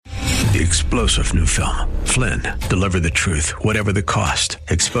The explosive new film, Flynn, deliver the truth, whatever the cost,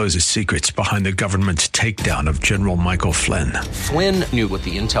 exposes secrets behind the government's takedown of General Michael Flynn. Flynn knew what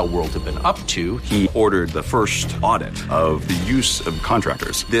the intel world had been up to. He ordered the first audit of the use of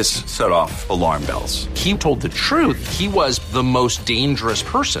contractors. This set off alarm bells. He told the truth. He was the most dangerous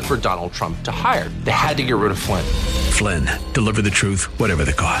person for Donald Trump to hire. They had to get rid of Flynn. Flynn, deliver the truth, whatever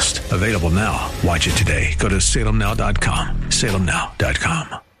the cost. Available now. Watch it today. Go to salemnow.com.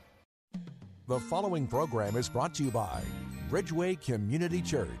 salemnow.com. The following program is brought to you by Bridgeway Community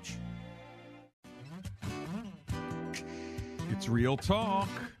Church. It's Real Talk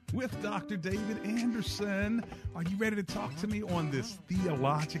with Dr. David Anderson. Are you ready to talk to me on this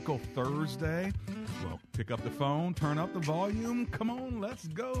Theological Thursday? Well, pick up the phone, turn up the volume. Come on, let's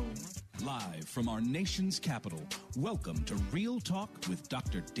go. Live from our nation's capital, welcome to Real Talk with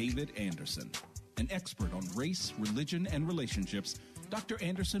Dr. David Anderson. An expert on race, religion, and relationships, Dr.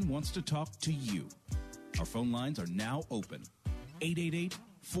 Anderson wants to talk to you. Our phone lines are now open.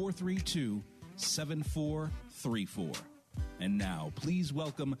 888-432-7434. And now, please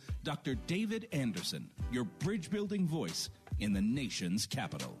welcome Dr. David Anderson, your bridge-building voice in the nation's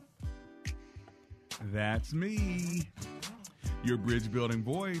capital. That's me, your bridge-building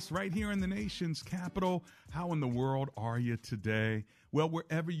voice right here in the nation's capital. How in the world are you today? Well,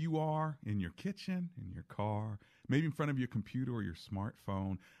 wherever you are, in your kitchen, in your car, maybe in front of your computer or your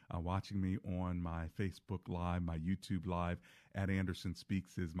smartphone, watching me on my Facebook Live, my YouTube Live, at Anderson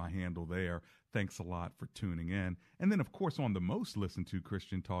Speaks is my handle there. Thanks a lot for tuning in. And then, of course, on the most listened to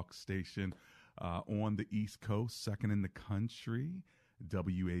Christian talk station on the East Coast, second in the country,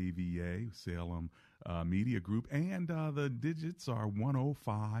 WAVA, Salem Media Group, and the digits are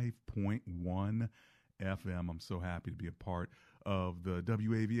 105.1 FM. I'm so happy to be a part of the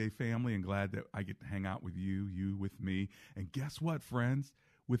WAVA family and glad that I get to hang out with you with me. And guess what, friends?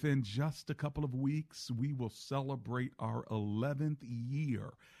 Within just a couple of weeks, we will celebrate our 11th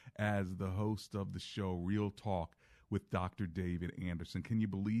year as the host of the show, Real Talk with Dr. David Anderson. Can you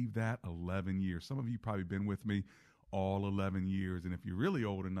believe that? 11 years. Some of you probably been with me all 11 years. And if you're really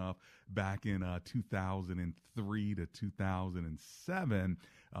old enough, back in 2003 to 2007,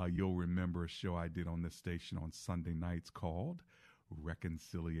 you'll remember a show I did on this station on Sunday nights called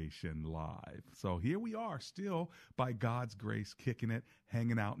Reconciliation Live. So here we are, still by God's grace, kicking it,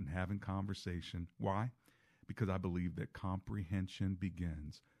 hanging out, and having conversation. Why? Because I believe that comprehension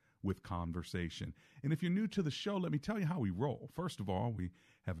begins with conversation. And if you're new to the show, let me tell you how we roll. First of all, we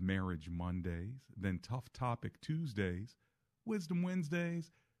have Marriage Mondays, then Tough Topic Tuesdays, Wisdom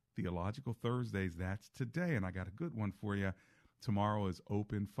Wednesdays, Theological Thursdays. That's today, and I got a good one for you. Tomorrow is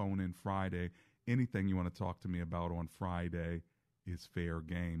Open Phone In Friday. Anything you want to talk to me about on Friday is fair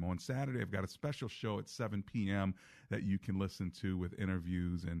game. On Saturday, I've got a special show at 7 p.m. that you can listen to with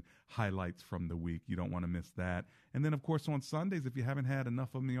interviews and highlights from the week. You don't want to miss that. And then, of course, on Sundays, if you haven't had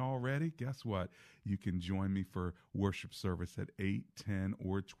enough of me already, guess what? You can join me for worship service at 8, 10,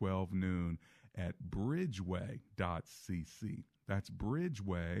 or 12 noon at bridgeway.cc. That's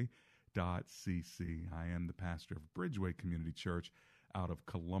bridgeway.cc. I am the pastor of Bridgeway Community Church out of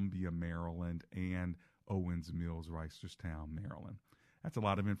Columbia, Maryland, and Owens Mills, Reisterstown, Maryland. That's a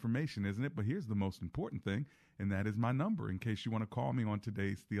lot of information, isn't it? But here's the most important thing, and that is my number in case you want to call me on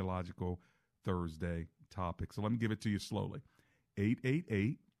today's Theological Thursday topic. So let me give it to you slowly.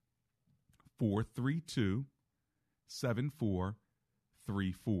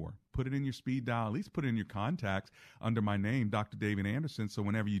 888-432-7434. Put it in your speed dial. At least put it in your contacts under my name, Dr. David Anderson. So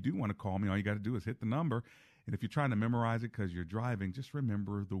whenever you do want to call me, all you got to do is hit the number. And if you're trying to memorize it because you're driving, just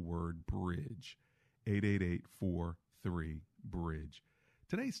remember the word bridge. 888-43-BRIDGE.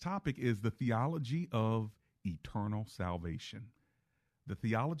 Today's topic is the theology of eternal salvation. The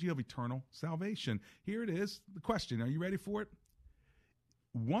theology of eternal salvation. Here it is. The question, are you ready for it?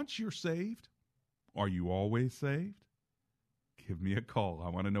 Once you're saved, are you always saved? Give me a call. I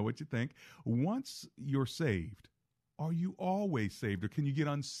want to know what you think. Once you're saved, are you always saved? Or can you get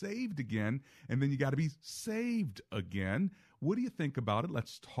unsaved again and then you got to be saved again? What do you think about it?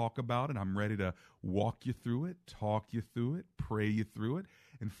 Let's talk about it. I'm ready to walk you through it, talk you through it, pray you through it.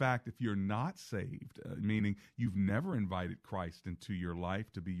 In fact, if you're not saved, meaning you've never invited Christ into your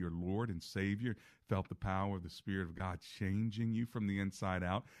life to be your Lord and Savior, felt the power of the Spirit of God changing you from the inside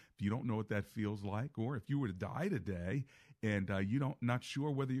out, if you don't know what that feels like, or if you were to die today and not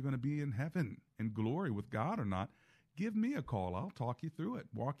sure whether you're going to be in heaven in glory with God or not, give me a call. I'll talk you through it,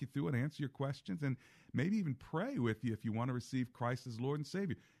 walk you through it, answer your questions, and maybe even pray with you if you want to receive Christ as Lord and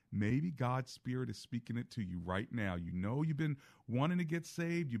Savior. Maybe God's Spirit is speaking it to you right now. You know you've been wanting to get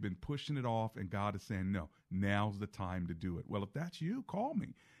saved, you've been pushing it off, and God is saying, no, now's the time to do it. Well, if that's you, call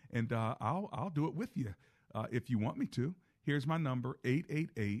me, and I'll do it with you if you want me to. Here's my number,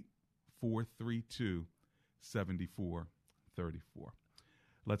 888-432-7434.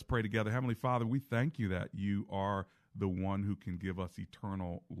 Let's pray together. Heavenly Father, we thank you that you are the one who can give us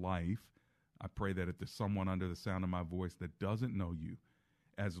eternal life. I pray that if there's someone under the sound of my voice that doesn't know you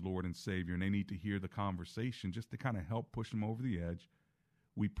as Lord and Savior, and they need to hear the conversation just to kind of help push them over the edge,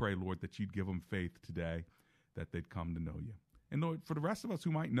 we pray, Lord, that you'd give them faith today, that they'd come to know you. And Lord, for the rest of us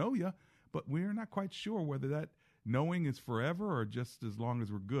who might know you, but we're not quite sure whether that knowing is forever or just as long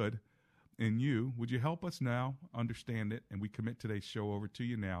as we're good in you, would you help us now understand it? And we commit today's show over to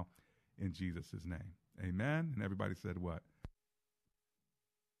you now in Jesus' name. Amen. And everybody said what?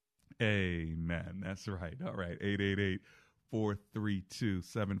 Amen. That's right. All right.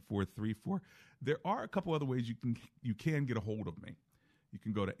 888-432-7434. There are a couple other ways you can get a hold of me. You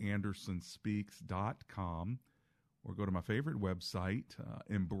can go to andersonspeaks.com or go to my favorite website,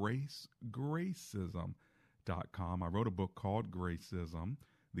 embracegracism.com. I wrote a book called Gracism,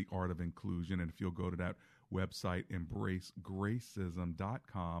 The Art of Inclusion. And if you'll go to that website,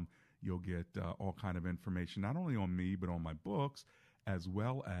 embracegracism.com, you'll get all kind of information, not only on me, but on my books, as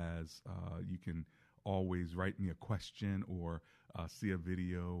well as you can always write me a question or see a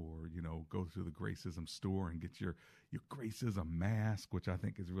video or, go to the Gracism store and get your Gracism mask, which I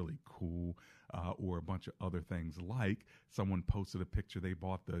think is really cool, or a bunch of other things. Like someone posted a picture. They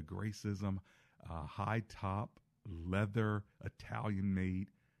bought the Gracism high top leather Italian-made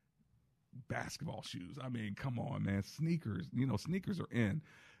basketball shoes. I mean, come on, man. Sneakers, sneakers are in,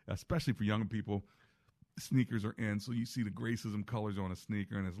 especially for younger people. Sneakers are in. So you see the Gracism colors on a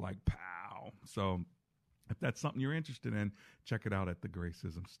sneaker and it's like, pow. So if that's something you're interested in, check it out at the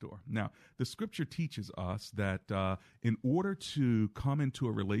Gracism store. Now, the scripture teaches us that in order to come into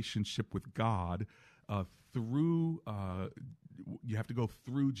a relationship with God, you have to go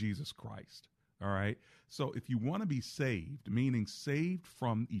through Jesus Christ. All right. So if you want to be saved, meaning saved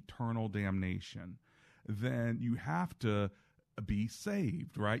from eternal damnation, then you have to be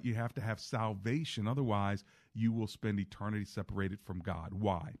saved, right? You have to have salvation. Otherwise, you will spend eternity separated from God.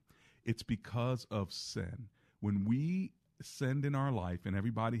 Why? It's because of sin. When we sinned in our life, and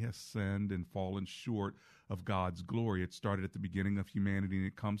everybody has sinned and fallen short of God's glory, it started at the beginning of humanity, and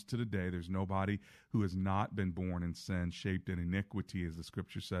it comes to today. There's nobody who has not been born in sin, shaped in iniquity, as the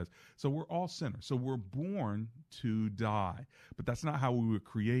scripture says. So we're all sinners. So we're born to die. But that's not how we were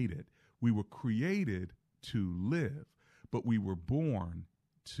created. We were created to live, but we were born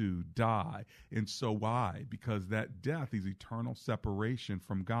to die. And so why? Because that death is eternal separation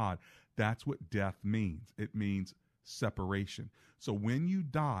from God. That's what death means. It means separation. So when you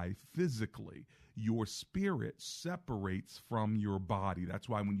die physically, your spirit separates from your body. That's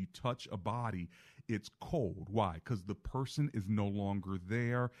why when you touch a body, it's cold. Why? Because the person is no longer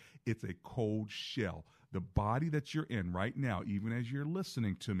there. It's a cold shell. The body that you're in right now, even as you're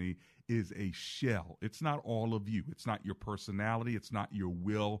listening to me, is a shell. It's not all of you. It's not your personality. It's not your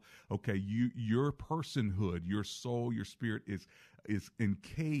will. Okay, your personhood, your soul, your spirit is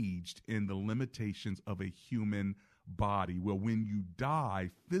encaged in the limitations of a human body. Well, when you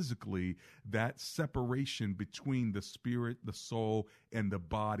die physically, that separation between the spirit, the soul, and the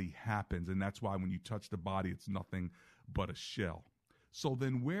body happens. And that's why when you touch the body, it's nothing but a shell. So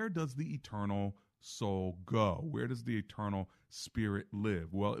then where does the eternal soul go? Where does the eternal spirit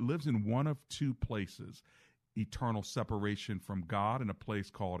live? Well, it lives in one of two places: eternal separation from God in a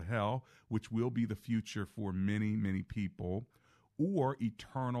place called hell, which will be the future for many, many people, or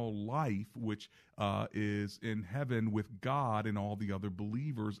eternal life, which is in heaven with God and all the other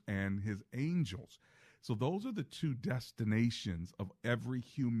believers and his angels. So those are the two destinations of every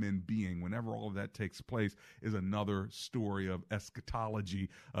human being. Whenever all of that takes place is another story of eschatology,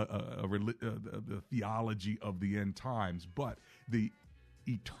 the theology of the end times. But the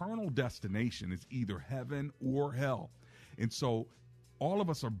eternal destination is either heaven or hell. And so all of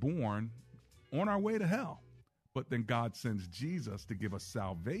us are born on our way to hell. But then God sends Jesus to give us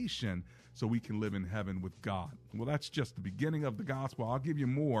salvation so we can live in heaven with God. Well, that's just the beginning of the gospel. I'll give you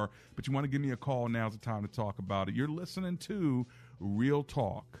more, but you want to give me a call, now's the time to talk about it. You're listening to Real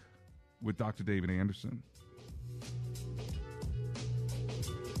Talk with Dr. David Anderson.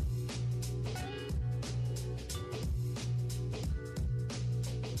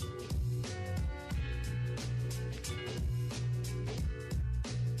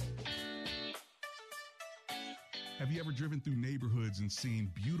 Have you ever driven through neighborhoods and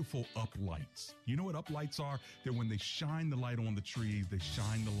seen beautiful uplights? You know what uplights are? They're when they shine the light on the trees, they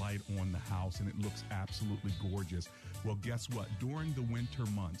shine the light on the house, and it looks absolutely gorgeous. Well, guess what? During the winter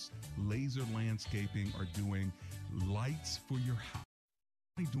months, Laser Landscaping are doing lights for your house.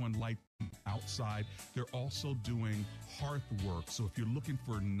 doing light outside, they're also doing hearth work. So if you're looking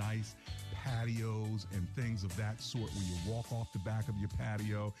for nice patios and things of that sort, where you walk off the back of your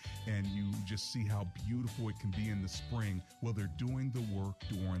patio and you just see how beautiful it can be in the spring, well, they're doing the work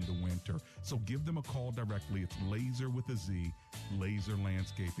during the winter. So give them a call directly. It's Laser with a Z,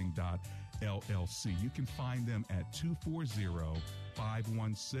 laserlandscaping.LLC. You can find them at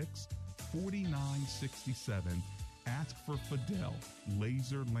 240-516-4967. Ask for Fidel,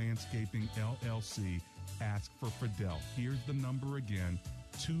 Laser Landscaping LLC. Ask for Fidel. Here's the number again,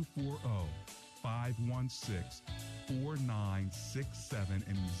 240-516-4967.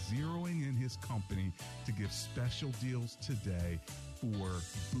 And he's zeroing in his company to give special deals today for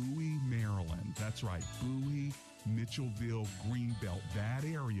Bowie, Maryland. That's right, Bowie, Mitchellville, Greenbelt, that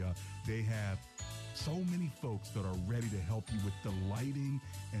area. They have so many folks that are ready to help you with the lighting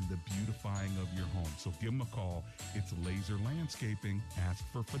and the beautifying of your home. So give them a call. It's Laser Landscaping. Ask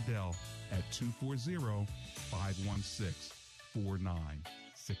for Fidel at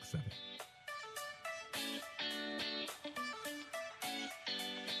 240-516-4967.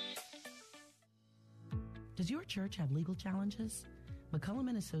 Does your church have legal challenges? McCullum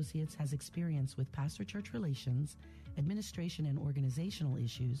and Associates has experience with pastor-church relations, administration and organizational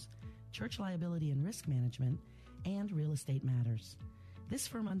issues, church liability and risk management, and real estate matters. This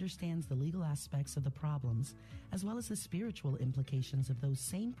firm understands the legal aspects of the problems as well as the spiritual implications of those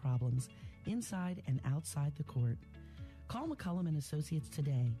same problems inside and outside the court. Call McCullum and Associates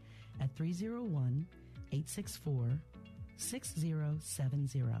today at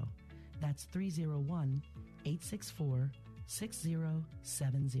 301-864-6070. That's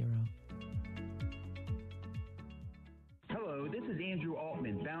 301-864-6070. Hello, this is Andrew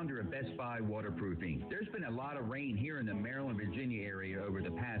Altman, founder of Best Buy Waterproofing. There's been a lot of rain here in the Maryland, Virginia area over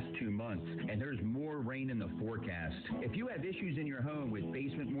the past 2 months, and there's more rain in the forecast. If you have issues in your home with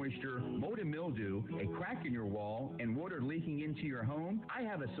basement moisture, mold and mildew, a crack in your wall, and water leaking into your home, I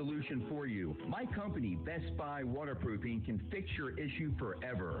have a solution for you. My company, Best Buy Waterproofing, can fix your issue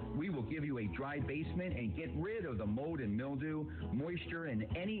forever. We will give you a dry basement and get rid of the mold and mildew, moisture, and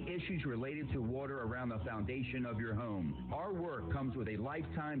any issues related to water around the foundation of your home. Our work comes with a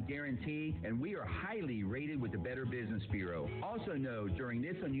lifetime guarantee, and we are highly rated with the Better Business Bureau. Also know, during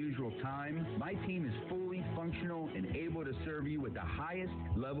this unusual time, my team is fully functional and able to serve you with the highest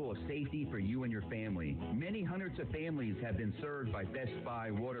level of safety for you and your family. Many hundreds of families have been served by Best Buy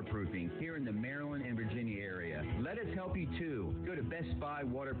Waterproofing here in the Maryland and Virginia area. Let us help you too. Go to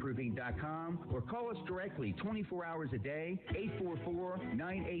bestbuywaterproofing.com or call us directly 24 hours a day,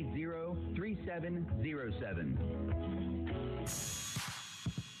 844-980-3707.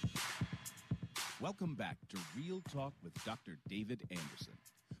 Welcome back to Real Talk with Dr. David Anderson.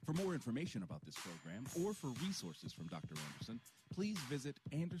 For more information about this program or for resources from Dr. Anderson, please visit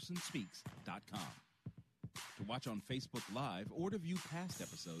andersonspeaks.com. To watch on Facebook Live or to view past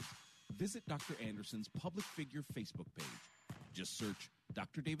episodes, visit Dr. Anderson's public figure Facebook page. Just search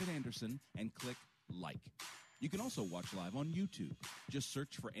Dr. David Anderson and click like. You can also watch live on YouTube. Just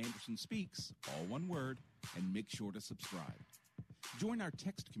search for Anderson Speaks, all one word, and make sure to subscribe. Join our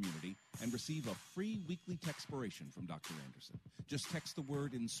text community and receive a free weekly textpiration from Dr. Anderson. Just text the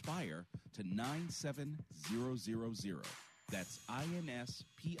word INSPIRE to 97000. That's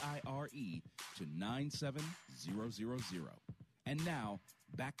INSPIRE to 97000. And now,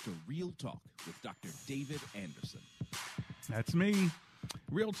 back to Real Talk with Dr. David Anderson. That's me.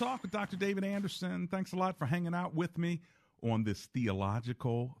 Real Talk with Dr. David Anderson. Thanks a lot for hanging out with me on this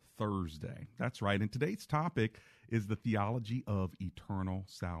Theological Thursday. That's right. And today's topic is the theology of eternal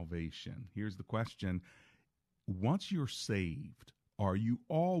salvation. Here's the question. Once you're saved, are you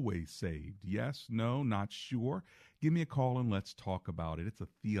always saved? Yes, no, not sure. Give me a call and let's talk about it. It's a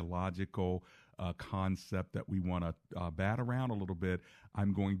theological concept that we want to bat around a little bit.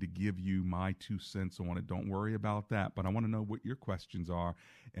 I'm going to give you my 2 cents on it. Don't worry about that. But I want to know what your questions are,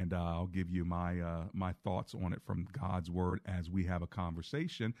 and I'll give you my thoughts on it from God's Word as we have a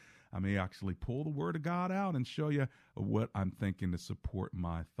conversation. I may actually pull the Word of God out and show you what I'm thinking to support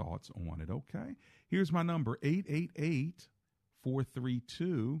my thoughts on it. Okay? Here's my number,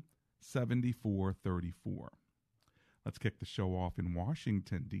 888-432-7434. Let's kick the show off in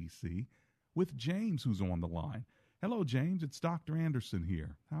Washington, D.C. with James, who's on the line. Hello, James. It's Dr. Anderson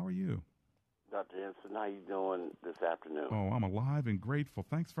here. How are you? Dr. Anderson, how you doing this afternoon? Oh, I'm alive and grateful.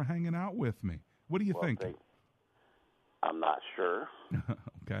 Thanks for hanging out with me. What are you thinking? I'm not sure.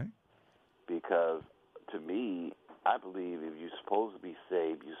 Okay. Because to me, I believe if you're supposed to be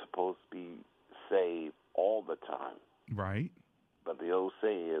saved, you're supposed to be saved all the time. Right. But the old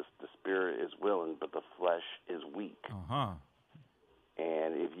saying is the spirit is willing, but the flesh is weak. Uh-huh. And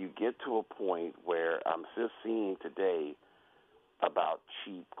you get to a point where I'm just seeing today about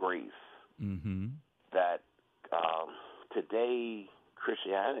cheap grace, that today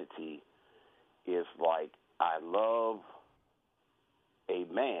Christianity is like, I love a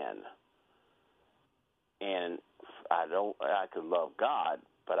man, and I can love God,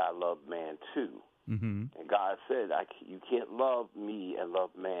 but I love man too. And God said, you can't love me and love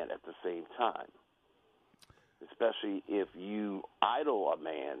man at the same time, especially if you idol a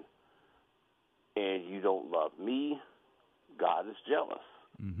man and you don't love me. God is jealous.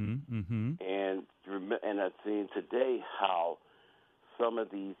 And I've seen today how some of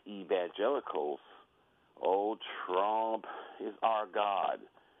these evangelicals, Trump is our God.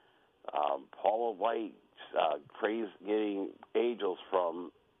 Paula White getting angels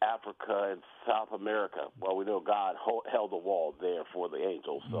from Africa and South America. Well, we know God held the wall there for the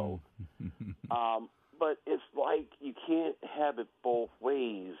angels. So, but it's like you can't have it both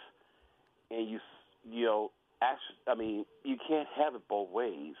ways, and you can't have it both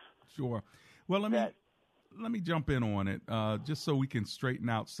ways. Sure. Well, let me jump in on it, just so we can straighten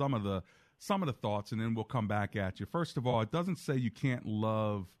out some of the thoughts, and then we'll come back at you. First of all, it doesn't say you can't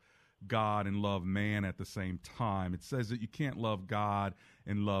love God and love man at the same time. It says that you can't love God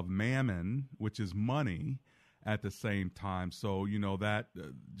and love mammon, which is money, at the same time. So, that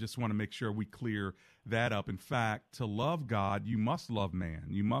just want to make sure we clear that up. In fact, to love God, you must love man.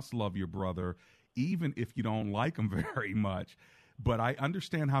 You must love your brother, even if you don't like him very much. But I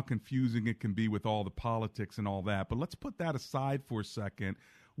understand how confusing it can be with all the politics and all that. But let's put that aside for a second.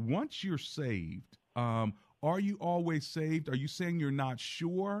 Once you're saved, are you always saved? Are you saying you're not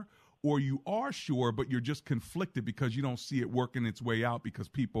sure? Or you are sure, but you're just conflicted because you don't see it working its way out because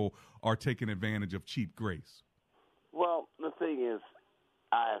people are taking advantage of cheap grace? Well, the thing is,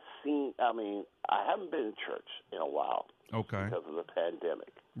 I haven't been in church in a while. Okay. Because of the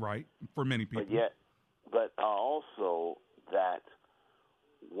pandemic. Right. For many people. But also that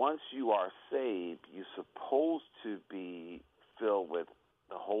once you are saved, you're supposed to be filled with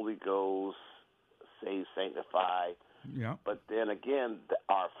the Holy Ghost, saved, sanctified. Yeah. But then again,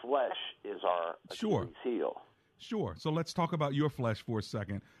 our flesh is our Achilles heel. Sure. So let's talk about your flesh for a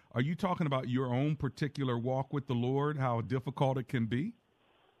second. Are you talking about your own particular walk with the Lord, how difficult it can be?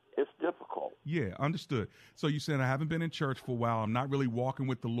 It's difficult. Yeah, understood. So you said, I haven't been in church for a while. I'm not really walking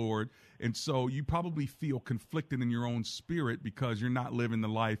with the Lord. And so you probably feel conflicted in your own spirit because you're not living the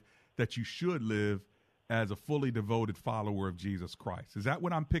life that you should live as a fully devoted follower of Jesus Christ. Is that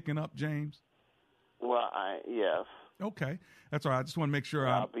what I'm picking up, James? Well, yes. Okay, that's all right. I just want to make sure.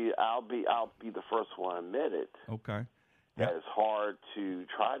 I'll be the first one to admit it. Okay. That it's hard to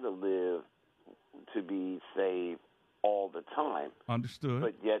try to live to be saved all the time. Understood.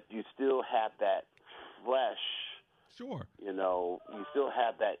 But yet you still have that flesh. Sure. You still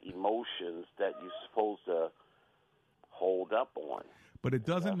have that emotions that you're supposed to hold up on. But it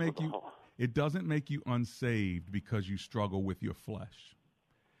doesn't make you unsaved because you struggle with your flesh.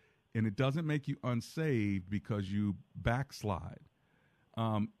 And it doesn't make you unsaved because you backslide.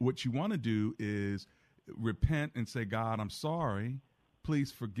 What you want to do is repent and say, God, I'm sorry.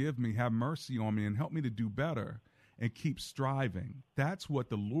 Please forgive me. Have mercy on me and help me to do better and keep striving. That's what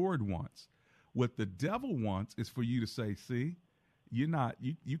the Lord wants. What the devil wants is for you to say, see, you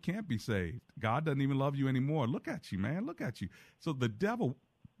can't be saved. God doesn't even love you anymore. Look at you, man. Look at you. So the devil,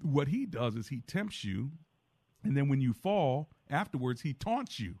 what he does is he tempts you. And then when you fall afterwards, he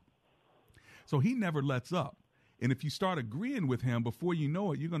taunts you. So he never lets up. And if you start agreeing with him, before you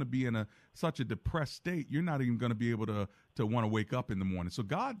know it, you're going to be in such a depressed state, you're not even going to be able to want to wake up in the morning. So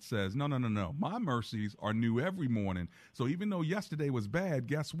God says, no. My mercies are new every morning. So even though yesterday was bad,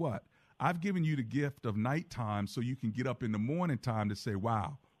 guess what? I've given you the gift of nighttime so you can get up in the morning time to say,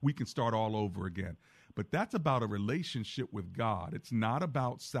 wow, we can start all over again. But that's about a relationship with God. It's not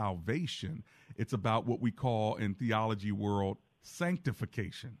about salvation. It's about what we call in theology world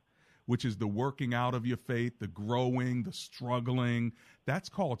sanctification, which is the working out of your faith, the growing, the struggling. That's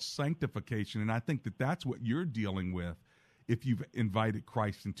called sanctification. And I think that that's what you're dealing with if you've invited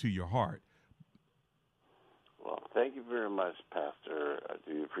Christ into your heart. Well, thank you very much, Pastor. I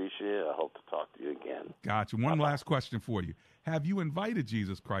do appreciate it. I hope to talk to you again. Gotcha. One last question for you. Have you invited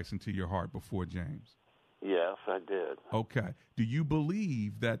Jesus Christ into your heart before, James? Yes, I did. Okay. Do you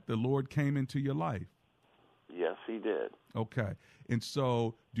believe that the Lord came into your life? Yes, he did. Okay. And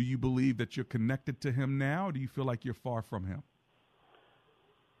so do you believe that you're connected to him now, or do you feel like you're far from him?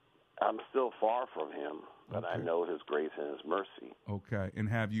 I'm still far from him, but okay. I know his grace and his mercy. Okay. And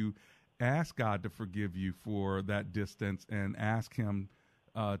have you asked God to forgive you for that distance and ask him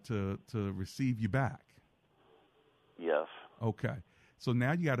to receive you back? Yes. Okay. So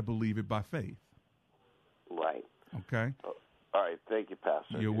now you got to believe it by faith. Right. Okay. All right. Thank you,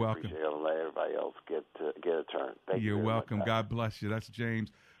 Pastor. You're welcome. Appreciate it. I'll let everybody else get a turn. Thank you. You're welcome. Much, God bless you. That's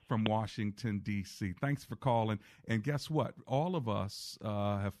James from Washington, D.C. Thanks for calling. And guess what? All of us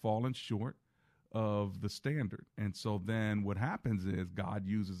have fallen short of the standard. And so then what happens is God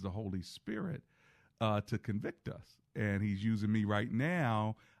uses the Holy Spirit to convict us. And he's using me right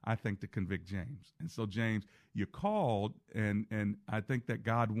now, I think, to convict James. And so, James, you called, and I think that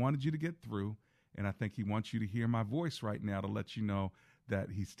God wanted you to get through. And I think he wants you to hear my voice right now to let you know that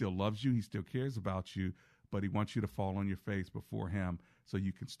he still loves you. He still cares about you, but he wants you to fall on your face before him so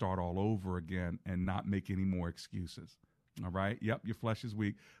you can start all over again and not make any more excuses. All right? Yep, your flesh is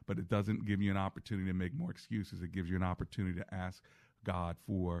weak, but it doesn't give you an opportunity to make more excuses. It gives you an opportunity to ask God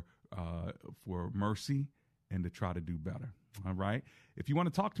for mercy and to try to do better. All right? If you want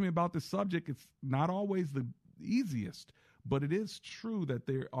to talk to me about this subject, it's not always the easiest, but it is true that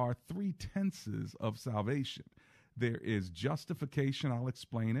there are 3 tenses of salvation. There is justification, I'll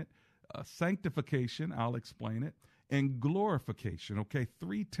explain it. Sanctification, I'll explain it. And glorification, okay?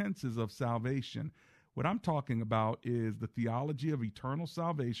 3 tenses of salvation. What I'm talking about is the theology of eternal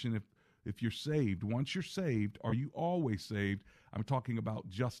salvation. If you're saved, once you're saved, are you always saved? I'm talking about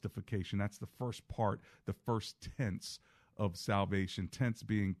justification. That's the first part, the first tense of salvation. Tense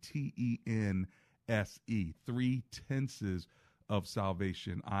being Tense. 3 tenses of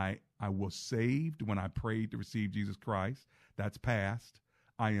salvation. I was saved when I prayed to receive Jesus Christ. That's past.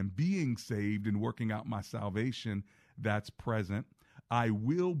 I am being saved and working out my salvation. That's present. I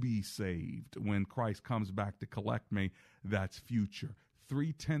will be saved when Christ comes back to collect me. That's future.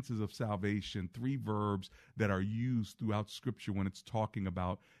 3 tenses of salvation, 3 verbs that are used throughout Scripture when it's talking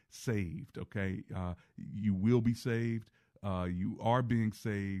about saved, okay? You will be saved. You are being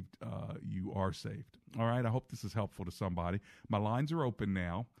saved. You are saved. All right, I hope this is helpful to somebody. My lines are open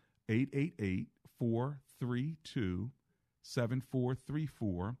now,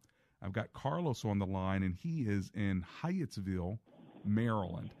 888-432-7434. I've got Carlos on the line, and he is in Hyattsville,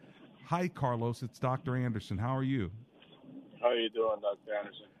 Maryland. Hi, Carlos. It's Dr. Anderson. How are you? How are you doing, Dr.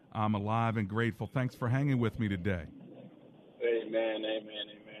 Anderson? I'm alive and grateful. Thanks for hanging with me today. Amen, amen,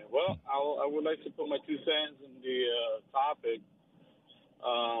 amen. Well, I would like to put my 2 cents in the topic,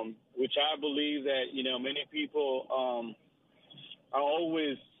 which I believe that, many people are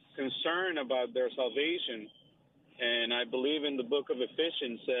always concerned about their salvation. And I believe in the book of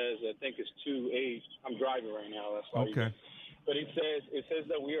Ephesians says, I think it's 2:8. I'm driving right now. That's why. Okay. But it says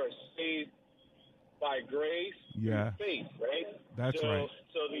that we are saved by grace through faith, right? That's right.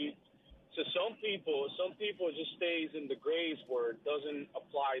 So some people just stays in the grace word, doesn't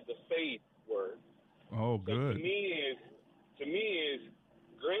apply the faith word. Oh, good. So to me is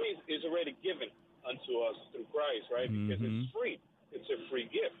grace is already given unto us through Christ, right? Because it's free. It's a free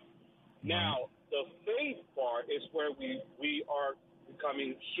gift. Right. Now, the faith part is where we are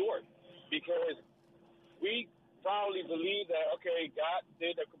becoming short, because we probably believe that, okay, God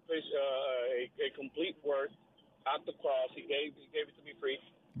did a complete work at the cross. He gave it to me free.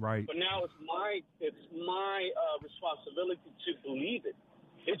 Right. But now it's my responsibility to believe it.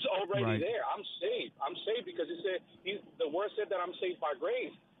 It's already there. I'm saved. I'm saved because the word said that I'm saved by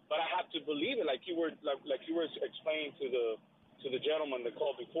grace. But I have to believe it, like you were explaining to the gentleman that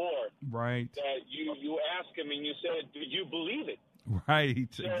called before. Right. That you asked him and you said, "Do you believe it?" Right.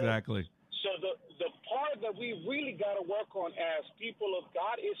 Exactly. So the part that we really got to work on as people of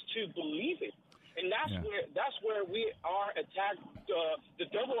God is to believe it. And that's where we are attacked. The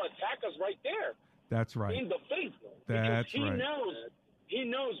devil attack us right there. That's right. In the faith. That's because right. He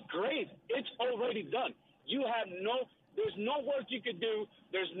knows grace. It's already done. There's no work you could do.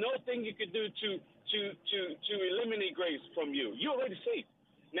 There's no thing you could do to eliminate grace from you. You're already saved.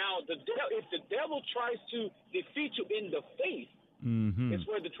 Now, if the devil tries to defeat you in the faith, it's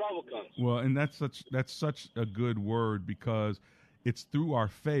where the trouble comes. Well, and that's such a good word, because it's through our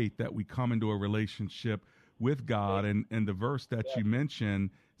faith that we come into a relationship with God. And the verse that you mentioned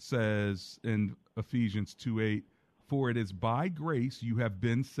says in Ephesians 2:8, "For it is by grace you have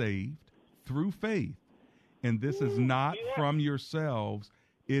been saved through faith. And this is not from yourselves.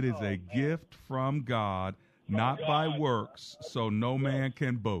 It is a gift from God, not by works, so no man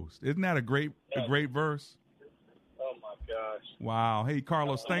can boast." Isn't that a great verse? Oh, my gosh. Wow. Hey,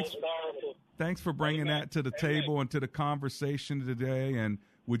 Carlos, thanks for bringing that to the table and to the conversation today. And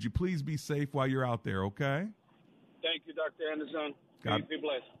would you please be safe while you're out there, okay? Thank you, Dr. Anderson. Be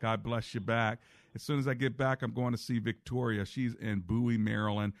blessed. God bless you back. As soon as I get back, I'm going to see Victoria. She's in Bowie,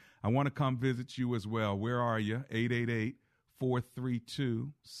 Maryland. I want to come visit you as well. Where are you?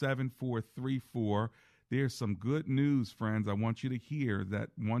 888-432-7434. there's some good news, friends. I want you to hear that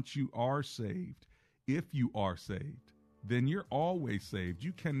once you are saved, if you are saved, then you're always saved.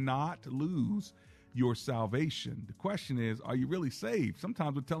 You cannot lose your salvation. The question is, are you really saved?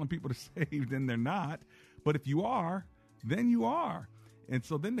 Sometimes we're telling people they're saved and they're not. But if you are, then you are. And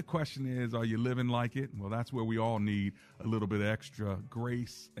so then the question is, are you living like it? Well, that's where we all need a little bit extra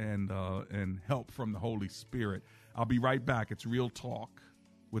grace and help from the Holy Spirit. I'll be right back. It's Real Talk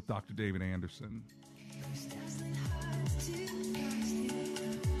with Dr. David Anderson.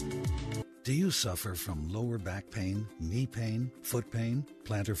 Do you suffer from lower back pain, knee pain, foot pain,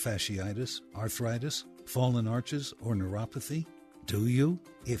 plantar fasciitis, arthritis, fallen arches, or neuropathy? Do you?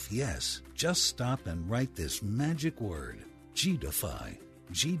 If yes, just stop and write this magic word, G-Defy,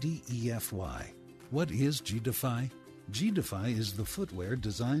 G-D-E-F-Y. What is G-Defy? G-Defy is the footwear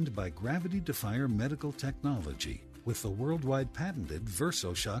designed by Gravity Defier Medical Technology with the worldwide patented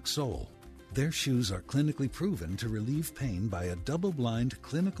VersoShock sole. Their shoes are clinically proven to relieve pain by a double-blind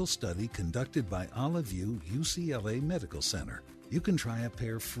clinical study conducted by OliveView UCLA Medical Center. You can try a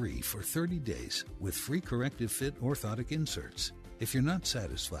pair free for 30 days with free corrective fit orthotic inserts. If you're not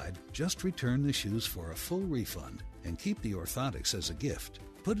satisfied, just return the shoes for a full refund and keep the orthotics as a gift.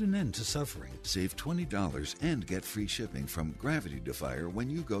 Put an end to suffering. Save $20 and get free shipping from Gravity Defier when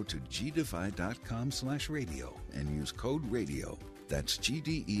you go to gdefy.com/radio and use code RADIO. That's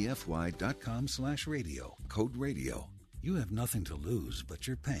gdefy.com/radio. Code RADIO. You have nothing to lose but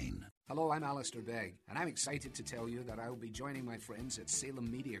your pain. Hello, I'm Alistair Begg, and I'm excited to tell you that I will be joining my friends at Salem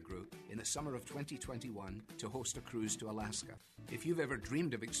Media Group in the summer of 2021 to host a cruise to Alaska. If you've ever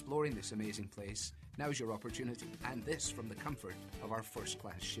dreamed of exploring this amazing place, now's your opportunity, and this from the comfort of our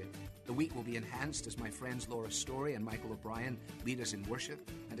first-class ship. The week will be enhanced as my friends Laura Story and Michael O'Brien lead us in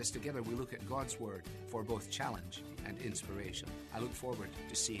worship, and as together we look at God's Word for both challenge and inspiration. I look forward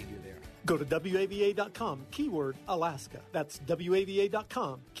to seeing you there. Go to WAVA.com, keyword Alaska. That's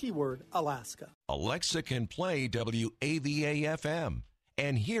WAVA.com, keyword Alaska. Alexa can play WAVA-FM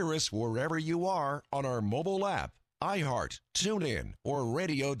and hear us wherever you are on our mobile app, iHeart, TuneIn, or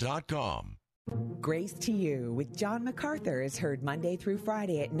radio.com. Grace to You with John MacArthur is heard Monday through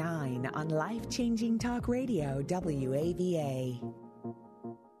Friday at 9 on Life-Changing Talk Radio, WAVA.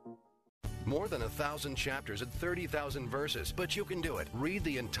 More than 1,000 chapters and 30,000 verses, but you can do it. Read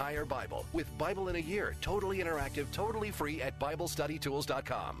the entire Bible with Bible in a Year, totally interactive, totally free at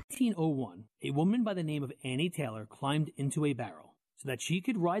BibleStudyTools.com. 1901, a woman by the name of Annie Taylor climbed into a barrel so that she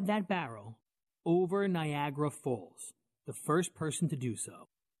could ride that barrel over Niagara Falls, the first person to do so.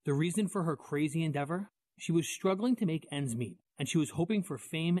 The reason for her crazy endeavor? She was struggling to make ends meet, and she was hoping for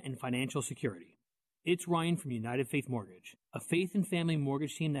fame and financial security. It's Ryan from United Faith Mortgage, a faith and family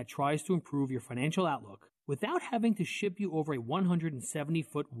mortgage team that tries to improve your financial outlook without having to ship you over a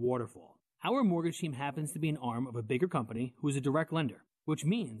 170-foot waterfall. Our mortgage team happens to be an arm of a bigger company who is a direct lender, which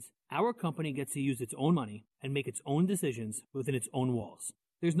means our company gets to use its own money and make its own decisions within its own walls.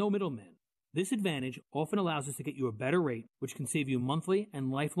 There's no middleman. This advantage often allows us to get you a better rate, which can save you monthly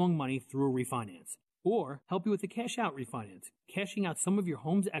and lifelong money through a refinance, or help you with a cash-out refinance, cashing out some of your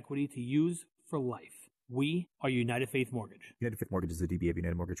home's equity to use for life. We are United Faith Mortgage. United Faith Mortgage is a DBA of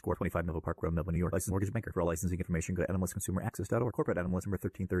United Mortgage Corp. 25 Melville Park Road, Melville, New York. Licensed mortgage banker. For all licensing information, go to NMLSConsumerAccess.org. Corporate NMLS number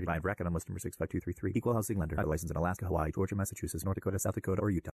 1335. RAC NMLS number 65233. Equal housing lender. Licensed in Alaska, Hawaii, Georgia, Massachusetts, North Dakota, South Dakota, or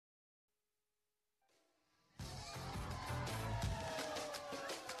Utah.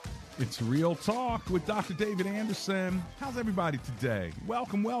 It's Real Talk with Dr. David Anderson. How's everybody today?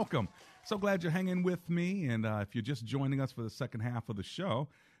 Welcome, welcome. So glad you're hanging with me. And if you're just joining us for the second half of the show,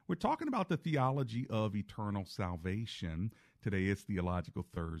 we're talking about the theology of eternal salvation. Today is Theological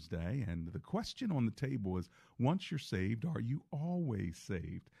Thursday, and the question on the table is, once you're saved, are you always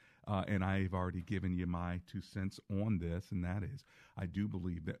saved? And I've already given you my 2 cents on this, and that is, I do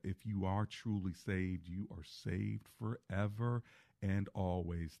believe that if you are truly saved, you are saved forever and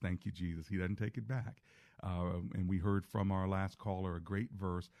always. Thank you, Jesus. He doesn't take it back. And we heard from our last caller a great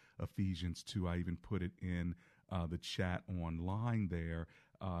verse, Ephesians 2. I even put it in the chat online there,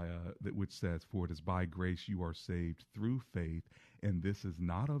 which says, "For it is by grace you are saved through faith, and this is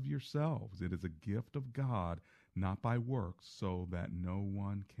not of yourselves. It is a gift of God, not by works, so that no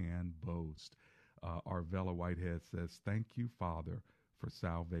one can boast." Arvella Whitehead says, "Thank you, Father, for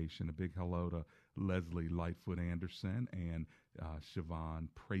salvation." A big hello to Leslie Lightfoot Anderson and Siobhan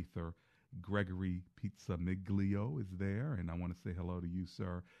Prather. Gregory Pizza Miglio is there, and I want to say hello to you,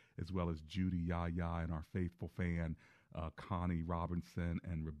 sir, as well as Judy Yaya and our faithful fan, Connie Robinson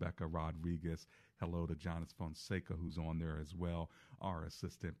and Rebecca Rodriguez. Hello to Jonas Fonseca, who's on there as well, our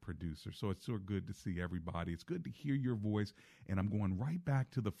assistant producer. So it's so good to see everybody. It's good to hear your voice. And I'm going right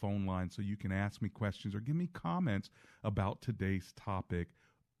back to the phone line so you can ask me questions or give me comments about today's topic.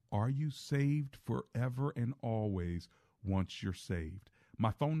 Are you saved forever and always once you're saved?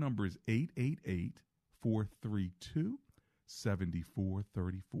 My phone number is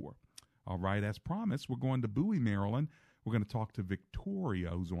 888-432-7434. All right, as promised, we're going to Bowie, Maryland. We're going to talk to Victoria,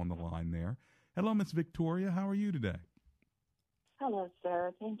 who's on the line there. Hello, Miss Victoria. How are you today? Hello,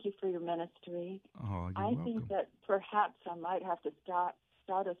 sir. Thank you for your ministry. Oh, you're welcome. welcome. Think that perhaps I might have to start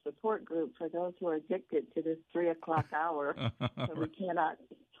a support group for those who are addicted to this 3 o'clock hour. So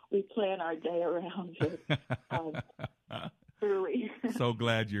we plan our day around it early. So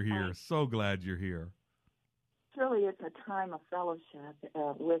glad you're here. So glad you're here. Truly, it's a time of fellowship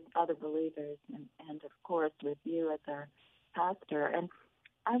with other believers and, of course, with you as our pastor. And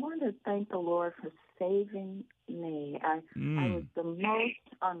I want to thank the Lord for saving me. I was the most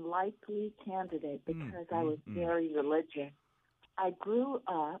unlikely candidate because I was very religious. I grew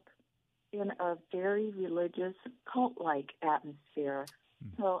up in a very religious, cult-like atmosphere.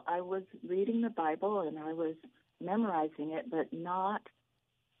 So I was reading the Bible and I was memorizing it, but not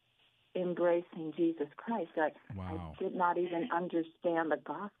embracing Jesus Christ. I did not even understand the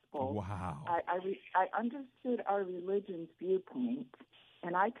gospel. Wow. I understood our religion's viewpoint,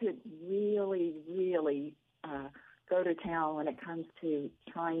 and I could really, really go to town when it comes to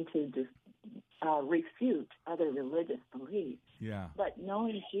trying to refute other religious beliefs. Yeah. But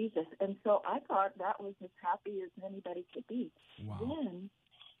knowing Jesus, and so I thought that was as happy as anybody could be. Wow. Then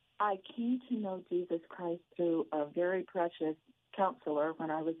I came to know Jesus Christ through a very precious counselor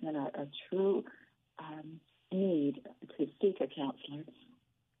when I was in a true need to seek a counselor.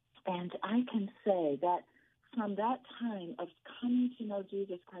 And I can say that from that time of coming to know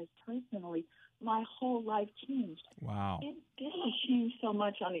Jesus Christ personally, my whole life changed. Wow. It didn't change so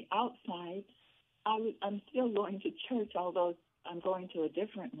much on the outside. I'm still going to church, although I'm going to a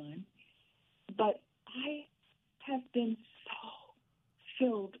different one. But I have been so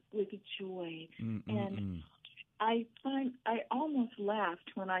filled with joy. And I almost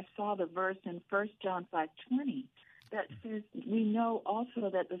laughed when I saw the verse in 1 John 5:20 that says, we know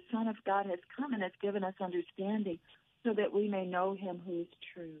also that the Son of God has come and has given us understanding so that we may know him who is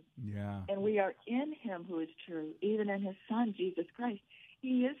true. Yeah. And we are in him who is true, even in his Son, Jesus Christ.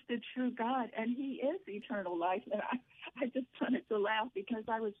 He is the true God, and he is eternal life. And I just wanted to laugh because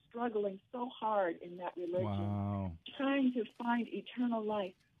I was struggling so hard in that religion, trying to find eternal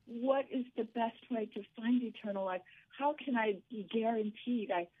life. What is the best way to find eternal life? How can I be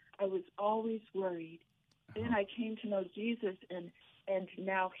guaranteed? I was always worried. Then I came to know Jesus, and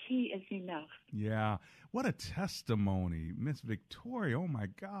now he is enough. Yeah. What a testimony, Miss Victoria. Oh, my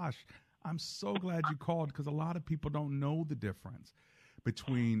gosh. I'm so glad you called because a lot of people don't know the difference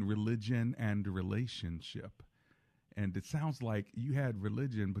between religion and relationship. And it sounds like you had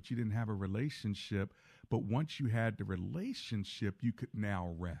religion, but you didn't have a relationship. But once you had the relationship, you could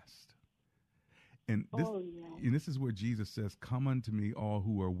now rest. And this, and this is where Jesus says, come unto me, all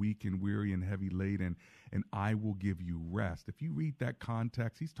who are weak and weary and heavy laden, and I will give you rest. If you read that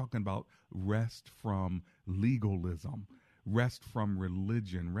context, he's talking about rest from legalism, rest from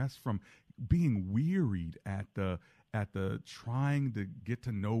religion, rest from being wearied at the trying to get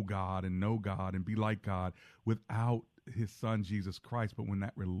to know God and be like God without his son, Jesus Christ. But when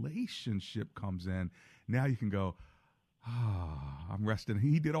that relationship comes in, now you can go, I'm resting.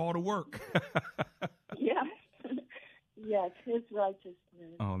 He did all the work. Yeah. Yes, his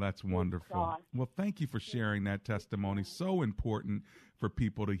righteousness. Oh, that's wonderful. Well, thank you for sharing that testimony. So important for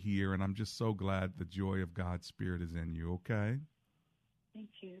people to hear. And I'm just so glad the joy of God's Spirit is in you. Okay? Thank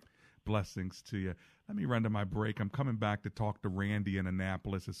you. Blessings to you. Let me run to my break. I'm coming back to talk to Randy in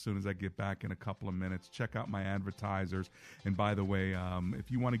Annapolis as soon as I get back in a couple of minutes. Check out my advertisers. And by the way, if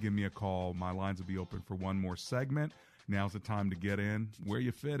you want to give me a call, my lines will be open for one more segment. Now's the time to get in where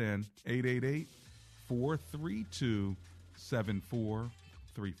you fit in. 888-432-7434.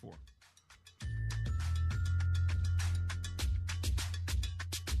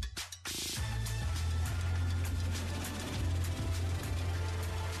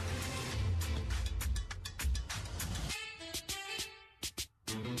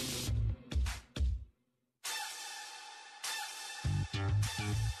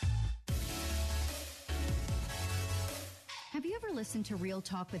 Have you ever listened to Real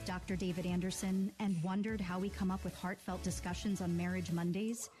Talk with Dr. David Anderson and wondered how we come up with heartfelt discussions on Marriage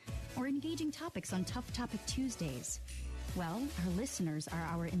Mondays or engaging topics on Tough Topic Tuesdays? Well, our listeners are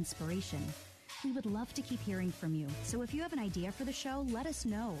our inspiration. We would love to keep hearing from you. So if you have an idea for the show, let us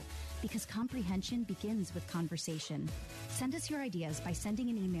know, because comprehension begins with conversation. Send us your ideas by sending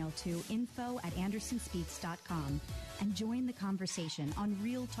an email to info@andersonspeaks.com and join the conversation on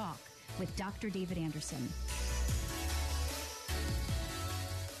Real Talk with Dr. David Anderson.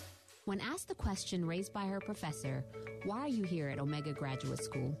 When asked the question raised by her professor, "Why are you here at Omega Graduate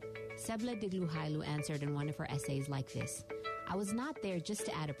School?" Sebla Digluhailu answered in one of her essays like this: "I was not there just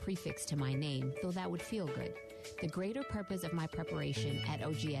to add a prefix to my name, though that would feel good. The greater purpose of my preparation at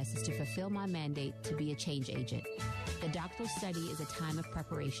OGS is to fulfill my mandate to be a change agent. The doctoral study is a time of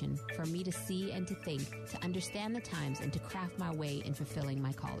preparation for me to see and to think, to understand the times, and to craft my way in fulfilling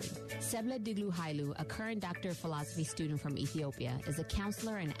my calling." Sebla Digluhailu, a current Doctor of Philosophy student from Ethiopia, is a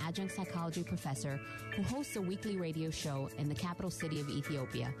counselor and adjunct psychology professor who hosts a weekly radio show in the capital city of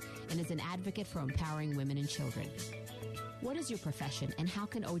Ethiopia and is an advocate for empowering women and children. What is your profession, and how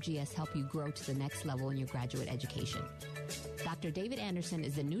can OGS help you grow to the next level in your graduate education? Dr. David Anderson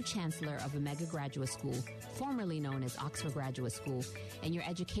is the new chancellor of Omega Graduate School, formerly known as Oxford Graduate School, and your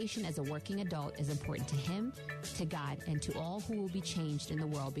education as a working adult is important to him, to God, and to all who will be changed in the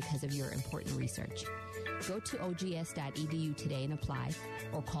world because of your important research. Go to ogs.edu today and apply,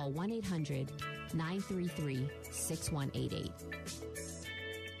 or call 1-800-933-6188.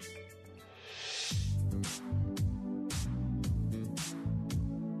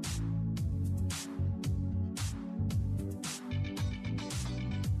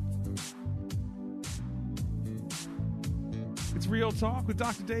 Real Talk with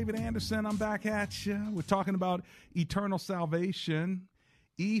Dr. David Anderson. I'm back at you. We're talking about eternal salvation.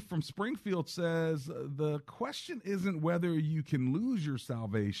 E from Springfield says, the question isn't whether you can lose your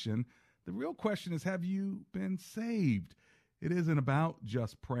salvation. The real question is, have you been saved? It isn't about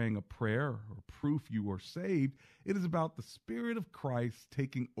just praying a prayer or proof you are saved. It is about the Spirit of Christ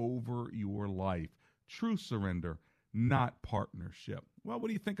taking over your life. True surrender, not partnership. Well, what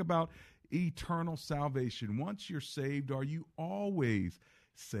do you think about eternal salvation? Once you're saved, are you always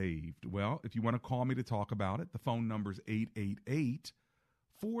saved? Well, if you want to call me to talk about it, the phone number is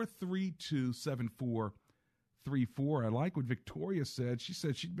 888-432-7434. I like what Victoria said. She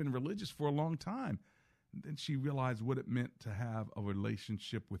said she'd been religious for a long time. And then she realized what it meant to have a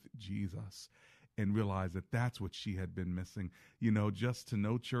relationship with Jesus and realized that that's what she had been missing. You know, just to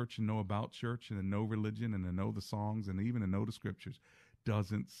know church and know about church and to know religion and to know the songs and even to know the scriptures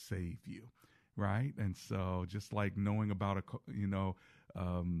doesn't save you, right? And so just like knowing about,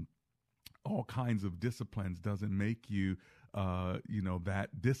 all kinds of disciplines doesn't make you,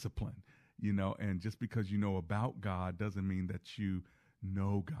 that discipline, and just because you know about God doesn't mean that you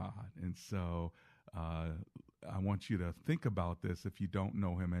know God. And so I want you to think about this if you don't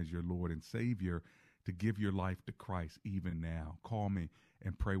know him as your Lord and Savior, to give your life to Christ even now. Call me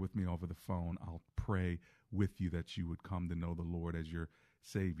and pray with me over the phone. I'll pray with you that you would come to know the Lord as your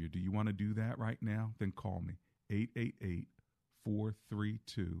Savior. Do you want to do that right now? Then call me,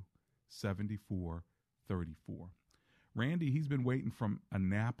 888-432-7434. Randy, he's been waiting from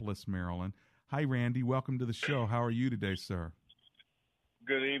Annapolis, Maryland. Hi, Randy. Welcome to the show. How are you today, sir?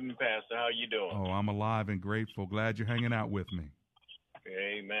 Good evening, Pastor. How you doing? Oh, I'm alive and grateful. Glad you're hanging out with me.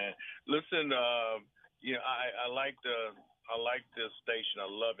 Amen. Listen, I like this station. I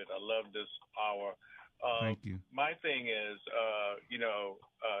love it. I love this hour. Thank you. My thing is,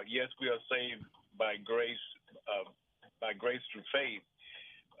 yes, we are saved by grace through faith.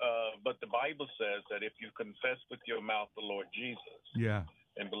 But the Bible says that if you confess with your mouth the Lord Jesus,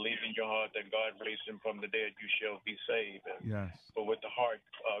 and believe in your heart that God raised him from the dead, you shall be saved. Yes. But with the heart,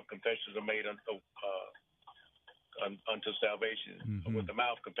 confessions are made unto salvation. Mm-hmm. With the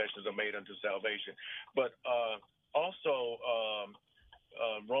mouth, confessions are made unto salvation. But also,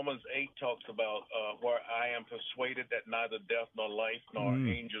 Romans 8 talks about where I am persuaded that neither death nor life nor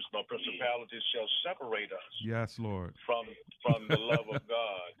angels nor principalities shall separate us. Yes, Lord. From the love of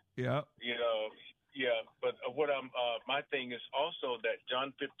God. Yeah. But my thing is also that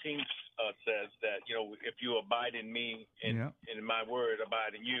John 15 says that, if you abide in me and in my word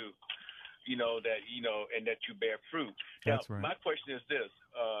abide in you, and that you bear fruit. That's now, right. My question is this.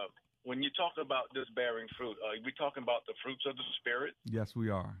 When you talk about this bearing fruit, are we talking about the fruits of the Spirit? Yes, we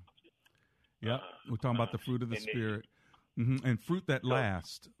are. Yeah, we're talking about the fruit of the Spirit. And fruit that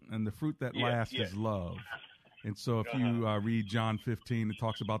lasts. And the fruit that lasts is love. And so if you read John 15, it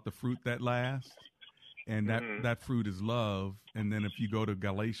talks about the fruit that lasts. And that fruit is love. And then if you go to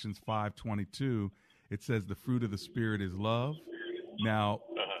Galatians 5:22, it says the fruit of the Spirit is love. Now,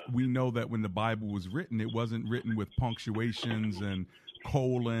 we know that when the Bible was written, it wasn't written with punctuations and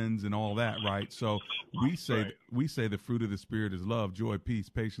colons and all that, right? So we say the fruit of the Spirit is love, joy, peace,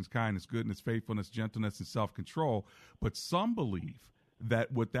 patience, kindness, goodness, faithfulness, gentleness, and self-control. But some believe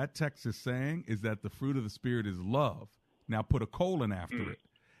that what that text is saying is that the fruit of the Spirit is love. Now put a colon after it.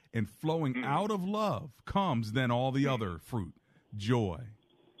 And flowing out of love comes then all the other fruit, joy,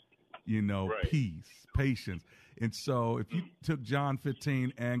 peace, patience. And so if you took John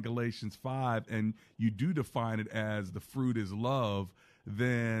 15 and Galatians 5 and you do define it as the fruit is love,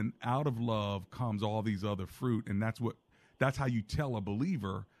 then out of love comes all these other fruit. And that's how you tell a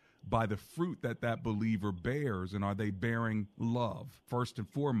believer, by the fruit that believer bears. And are they bearing love first and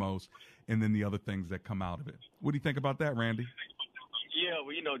foremost, and then the other things that come out of it? What do you think about that, Randy? Yeah,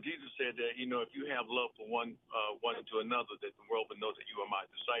 well, Jesus said that, if you have love for one to another, that the world will know that you are my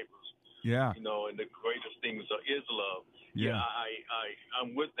disciples. Yeah. And the greatest things is love. Yeah.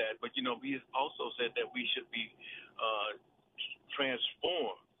 I'm with that. But, he also said that we should be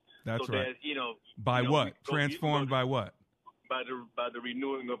transformed. That's so right. That, by what? Transformed by what? By the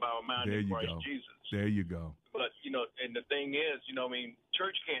renewing of our mind in Christ go. Jesus. There you go. But, and the thing is,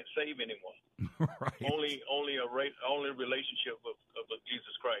 church can't save anyone. Right. Only a relationship of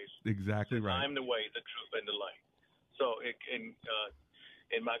Jesus Christ. Exactly right. I'm the way, the truth, and the life. So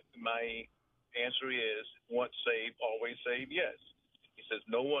and my answer is, once saved, always saved. Yes. He says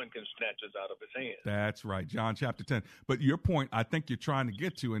no one can snatch us out of his hand. That's right, John chapter 10. But your point, I think you're trying to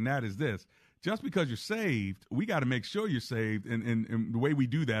get to, and that is this: just because you're saved, we got to make sure you're saved. And the way we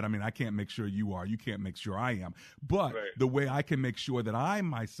do that, I can't make sure you are. You can't make sure I am. But the way I can make sure that I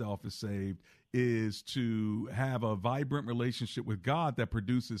myself is saved is to have a vibrant relationship with God that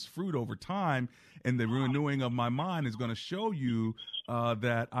produces fruit over time. And the renewing of my mind is going to show you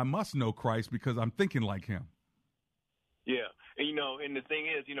that I must know Christ because I'm thinking like him. Yeah. And the thing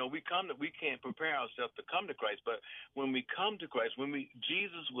is, we can't prepare ourselves to come to Christ, but when we come to Christ,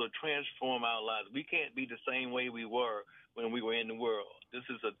 Jesus will transform our lives. We can't be the same way we were when we were in the world. This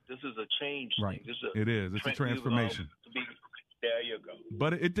is a change. Right. Thing. It is. It's a transformation. There you go.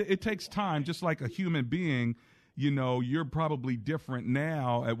 But it takes time, just like a human being. You're probably different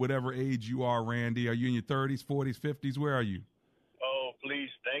now at whatever age you are, Randy. Are you in your 30s, 40s, 50s? Where are you? Oh, please.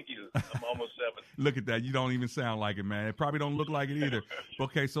 Thank you. I'm almost 70. Look at that. You don't even sound like it, man. It probably don't look like it either.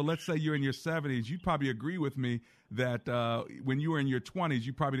 Okay, so let's say you're in your 70s. You'd probably agree with me that when you were in your 20s,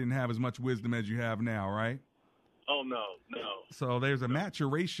 you probably didn't have as much wisdom as you have now, right? Oh, no. So there's a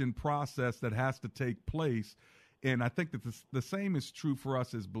maturation process that has to take place. And I think that the same is true for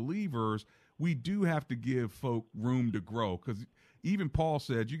us as believers. We do have to give folk room to grow, because even Paul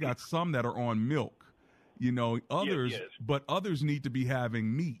said you got some that are on milk. Others, yes. But others need to be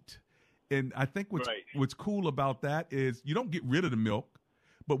having meat. And I think what's cool about that is you don't get rid of the milk.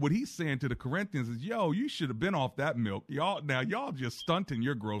 But what he's saying to the Corinthians is, you should have been off that milk. Y'all just stunting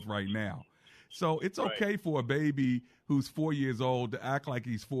your growth right now. So it's okay for a baby who's 4 years old to act like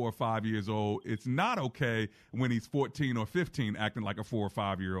he's 4 or 5 years old. It's not okay when he's 14 or 15 acting like a 4 or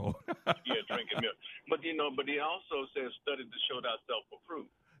 5 year old. Yeah, drinking milk. But he also says, study to show thyself approved.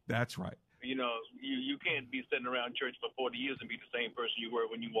 That's right. You can't be sitting around church for 40 years and be the same person you were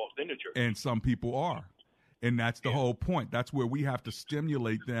when you walked into church. And some people are. And that's the whole point. That's where we have to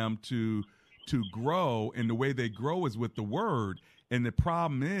stimulate them to grow. And the way they grow is with the word. And the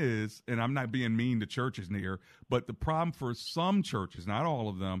problem is, and I'm not being mean to churches here, but the problem for some churches, not all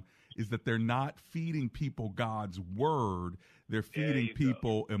of them, is that they're not feeding people God's word. They're feeding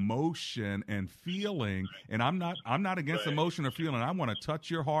people emotion and feeling. And I'm not against emotion or feeling. I want to touch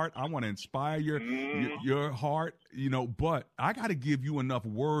your heart. I want to inspire your heart, but I got to give you enough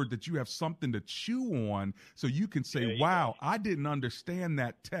word that you have something to chew on so you can say, wow, I didn't understand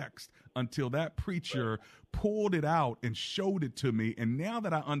that text until that preacher pulled it out and showed it to me. And now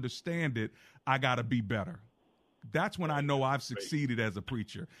that I understand it, I got to be better. That's when I know I've succeeded as a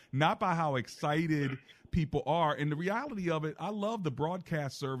preacher, not by how excited people are. And the reality of it, I love the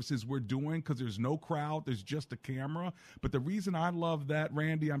broadcast services we're doing because there's no crowd. There's just a camera. But the reason I love that,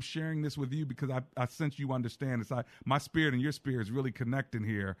 Randy, I'm sharing this with you because I sense you understand this. My spirit and your spirit is really connecting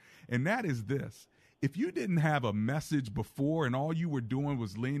here. And that is this. If you didn't have a message before and all you were doing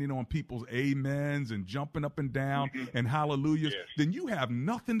was leaning on people's amens and jumping up and down and hallelujahs, then you have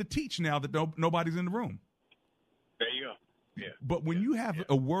nothing to teach now that nobody's in the room. There you go. Yeah. But when you have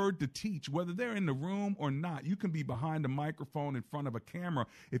a word to teach, whether they're in the room or not, you can be behind a microphone in front of a camera.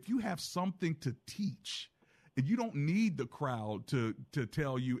 If you have something to teach, and you don't need the crowd to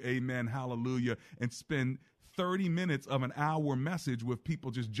tell you amen, hallelujah, and spend 30 minutes of an hour message with people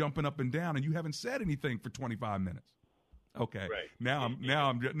just jumping up and down, and you haven't said anything for 25 minutes. Okay. Right. Now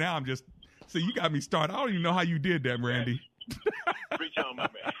I'm just. So you got me started. I don't even know how you did that, Randy. Preach on, my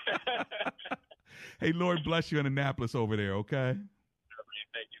man. Hey, Lord bless you in Annapolis over there, okay?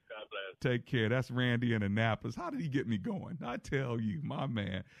 Thank you. God bless. Take care. That's Randy in Annapolis. How did he get me going? I tell you, my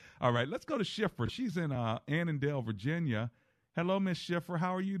man. All right, let's go to Schiffer. She's in Annandale, Virginia. Hello, Miss Schiffer.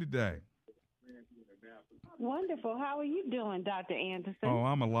 How are you today? Wonderful. How are you doing, Dr. Anderson? Oh,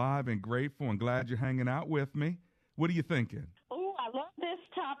 I'm alive and grateful and glad you're hanging out with me. What are you thinking? Oh, I love this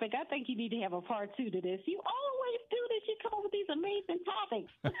topic. I think you need to have a part 2 to this. You always do this. You come up with these amazing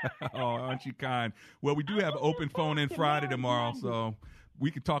topics. Oh, aren't you kind? Well, we do have open phone in Friday tomorrow, so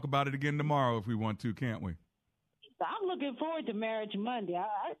we can talk about it again tomorrow if we want to, can't we? I'm looking forward to Marriage Monday.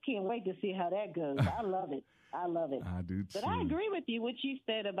 I can't wait to see how that goes. I love it. I love it. I do too. But I agree with you, what you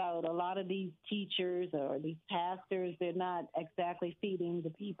said about a lot of these teachers or these pastors, they're not exactly feeding the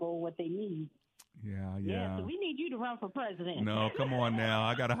people what they need. Yeah. So we need you to run for president. No, come on now.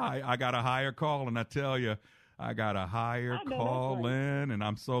 I got a higher call, and I tell you, I got a higher call in, and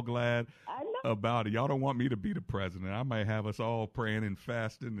I'm so glad about it. Y'all don't want me to be the president. I might have us all praying and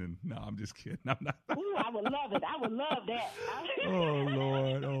fasting, and no, I'm just kidding. I'm not. Ooh, I would love it. I would love that.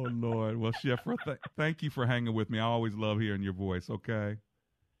 Oh, Lord. Well, Schiffer, thank you for hanging with me. I always love hearing your voice, okay?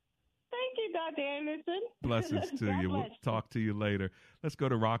 Thank you, Dr. Anderson. Blessings to you. We'll talk to you later. Let's go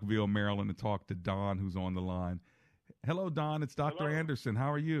to Rockville, Maryland, and talk to Don, who's on the line. Hello, Don. It's Dr. Anderson.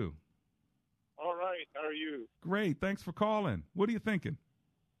 How are you? All right. How are you? Great. Thanks for calling. What are you thinking?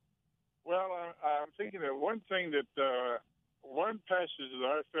 Well, I'm thinking that one thing that one passage that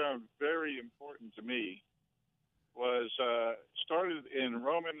I found very important to me was started in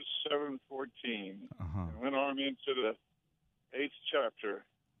Romans 7:14 and went on into the 8th chapter.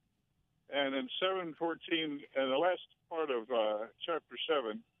 And in 7:14, and the last part of chapter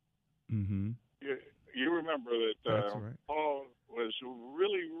 7, you remember that Paul was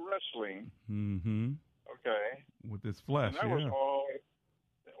really wrestling. Okay. With his flesh, and that was all.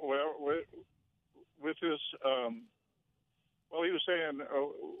 Well, with his, he was saying,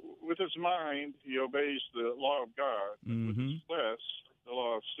 with his mind, he obeys the law of God. With his flesh, the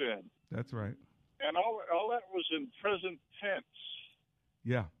law of sin. That's right. And all that was in present tense.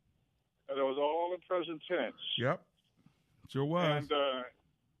 Yeah. And it was all in present tense. Yep. Sure was.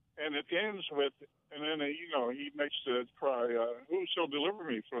 And it ends with, and then, he makes the cry, who shall deliver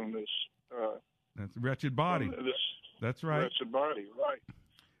me from this? That's wretched body. That's right. Wretched body, right.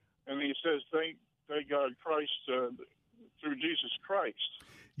 And he says, thank God Christ, through Jesus Christ.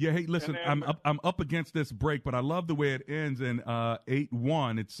 Yeah, hey, listen, then, I'm up against this break, but I love the way it ends in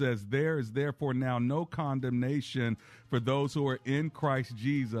 8:1. It says, there is therefore now no condemnation for those who are in Christ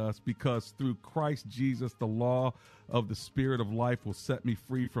Jesus, because through Christ Jesus, the law of the Spirit of life will set me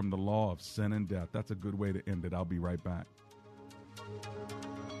free from the law of sin and death. That's a good way to end it. I'll be right back.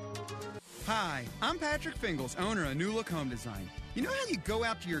 Hi, I'm Patrick Fingles, owner of New Look Home Design. You know how you go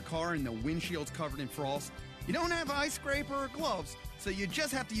out to your car and the windshield's covered in frost? You don't have an ice scraper or gloves, so you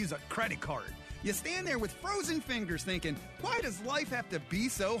just have to use a credit card. You stand there with frozen fingers thinking, why does life have to be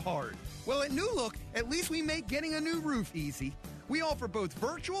so hard? Well, at New Look, at least we make getting a new roof easy. We offer both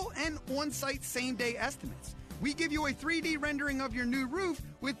virtual and on-site same-day estimates. We give you a 3D rendering of your new roof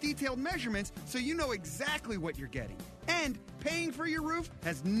with detailed measurements so you know exactly what you're getting. And paying for your roof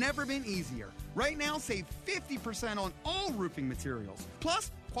has never been easier. Right now, save 50% on all roofing materials.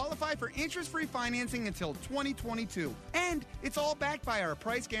 Plus, qualify for interest-free financing until 2022. And it's all backed by our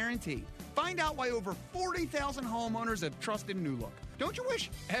price guarantee. Find out why over 40,000 homeowners have trusted New Look. Don't you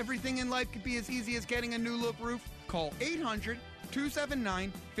wish everything in life could be as easy as getting a New Look roof? Call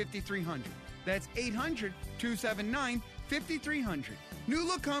 800-279-5300. That's 800-279-5300.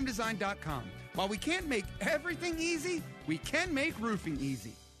 NewLookHomeDesign.com. While we can't make everything easy, we can make roofing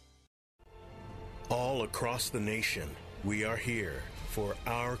easy. All across the nation, we are here for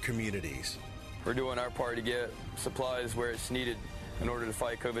our communities. We're doing our part to get supplies where it's needed in order to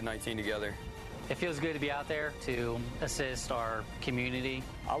fight COVID-19 together. It feels good to be out there to assist our community.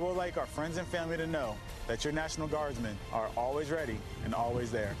 I would like our friends and family to know that your National Guardsmen are always ready and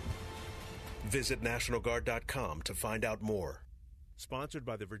always there. Visit NationalGuard.com to find out more. Sponsored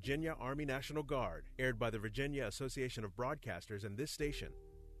by the Virginia Army National Guard. Aired by the Virginia Association of Broadcasters and this station.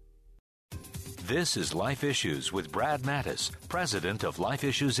 This is Life Issues with Brad Mattis, president of Life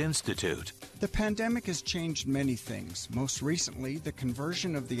Issues Institute. The pandemic has changed many things. Most recently, the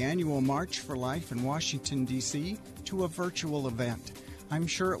conversion of the annual March for Life in Washington, D.C. to a virtual event. I'm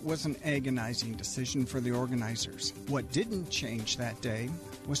sure it was an agonizing decision for the organizers. What didn't change that day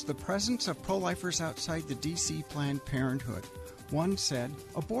was the presence of pro-lifers outside the D.C. Planned Parenthood. One said,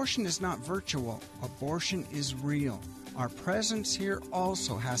 "Abortion is not virtual. Abortion is real. Our presence here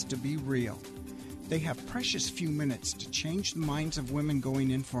also has to be real." They have precious few minutes to change the minds of women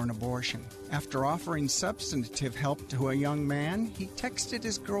going in for an abortion. After offering substantive help to a young man, he texted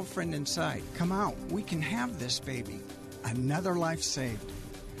his girlfriend inside, "Come out, we can have this baby." Another life saved.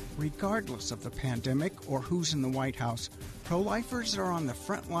 Regardless of the pandemic or who's in the White House, pro-lifers are on the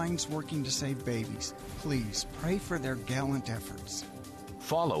front lines working to save babies. Please pray for their gallant efforts.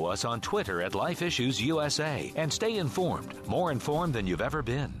 Follow us on Twitter at Life Issues USA and stay informed, more informed than you've ever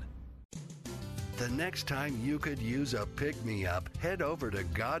been. The next time you could use a pick-me-up, head over to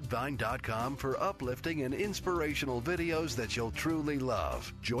godvine.com for uplifting and inspirational videos that you'll truly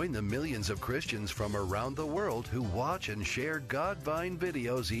love. Join the millions of Christians from around the world who watch and share Godvine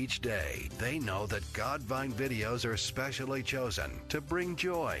videos each day. They know that Godvine videos are specially chosen to bring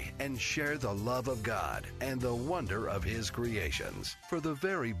joy and share the love of God and the wonder of His creations. For the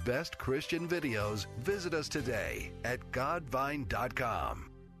very best Christian videos, visit us today at godvine.com.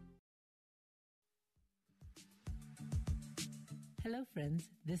 Hello, friends.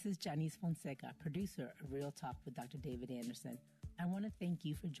 This is Janice Fonseca, producer of Real Talk with Dr. David Anderson. I want to thank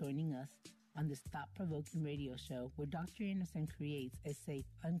you for joining us on this thought-provoking radio show where Dr. Anderson creates a safe,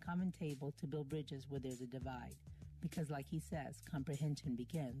 uncommon table to build bridges where there's a divide. Because like he says, comprehension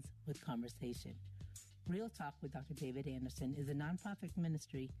begins with conversation. Real Talk with Dr. David Anderson is a nonprofit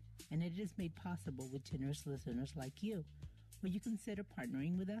ministry, and it is made possible with generous listeners like you. Will you consider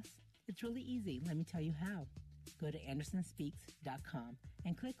partnering with us? It's really easy. Let me tell you how. Go to AndersonSpeaks.com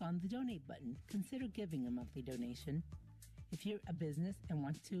and click on the donate button. Consider giving a monthly donation. If you're a business and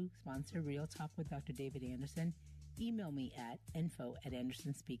want to sponsor Real Talk with Dr. David Anderson, email me at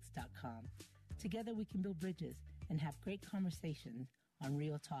info@AndersonSpeaks.com. Together we can build bridges and have great conversations on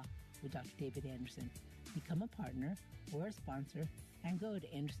Real Talk with Dr. David Anderson. Become a partner or a sponsor and go to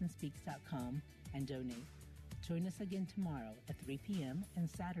AndersonSpeaks.com and donate. Join us again tomorrow at 3 p.m. and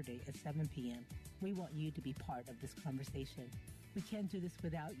Saturday at 7 p.m. We want you to be part of this conversation. We can't do this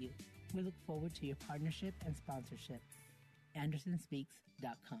without you. We look forward to your partnership and sponsorship.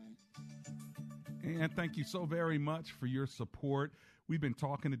 AndersonSpeaks.com. And thank you so very much for your support. We've been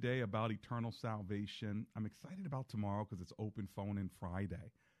talking today about eternal salvation. I'm excited about tomorrow because it's open phone in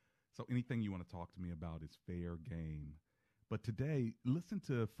Friday. So anything you want to talk to me about is fair game. But today, listen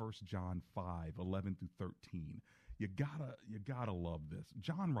to 1 John 5:11 through 13. You gotta love this.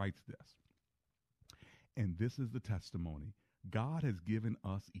 John writes this. And this is the testimony. God has given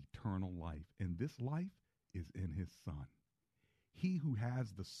us eternal life, and this life is in His Son. He who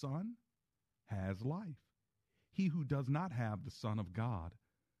has the Son has life. He who does not have the Son of God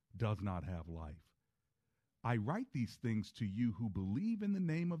does not have life. I write these things to you who believe in the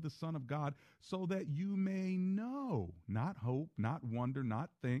name of the Son of God, so that you may know, not hope, not wonder,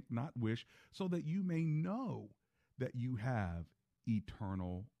 not think, not wish, so that you may know that you have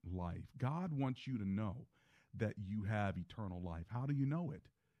eternal life. God wants you to know that you have eternal life. How do you know it?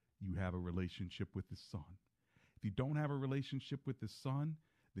 You have a relationship with His Son. If you don't have a relationship with His Son,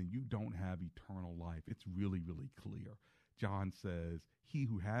 then you don't have eternal life. It's really, really clear. John says, he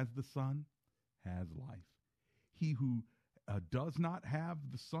who has the Son has life. He who does not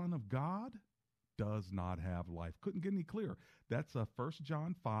have the Son of God does not have life. Couldn't get any clearer. That's 1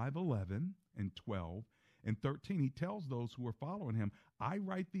 John 5:11 and 12 and 13. He tells those who are following Him, I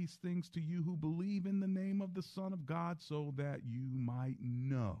write these things to you who believe in the name of the Son of God, so that you might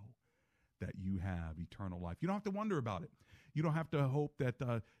know that you have eternal life. You don't have to wonder about it. You don't have to hope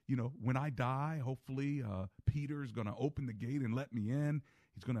that, when I die, hopefully Peter's going to open the gate and let me in.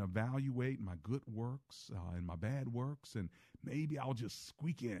 He's going to evaluate my good works and my bad works, and maybe I'll just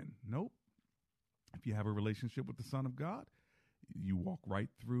squeak in. Nope. If you have a relationship with the Son of God, you walk right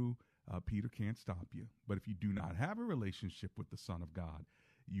through. Peter can't stop you. But if you do not have a relationship with the Son of God,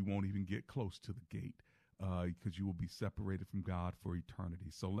 you won't even get close to the gate because you will be separated from God for eternity.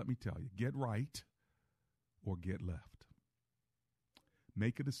 So let me tell you, get right or get left.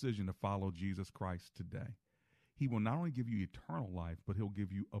 Make a decision to follow Jesus Christ today. He will not only give you eternal life, but He'll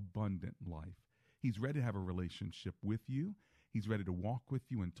give you abundant life. He's ready to have a relationship with you. He's ready to walk with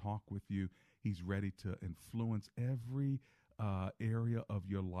you and talk with you. He's ready to influence every area of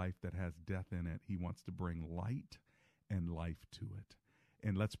your life that has death in it. He wants to bring light and life to it.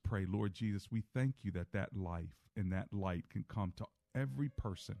 And let's pray. Lord Jesus, we thank you that that life and that light can come to every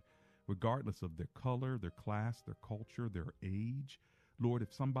person, regardless of their color, their class, their culture, their age. Lord,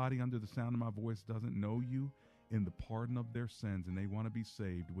 if somebody under the sound of my voice doesn't know you in the pardon of their sins and they want to be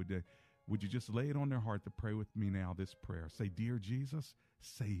saved, would you just lay it on their heart to pray with me now this prayer? Say, Dear Jesus,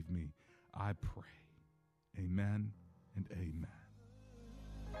 save me, I pray. Amen and amen.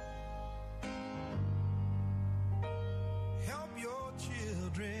 Help your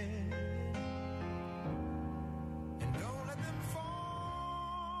children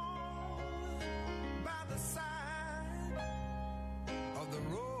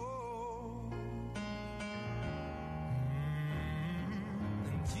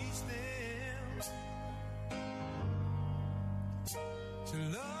to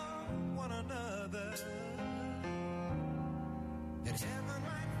love.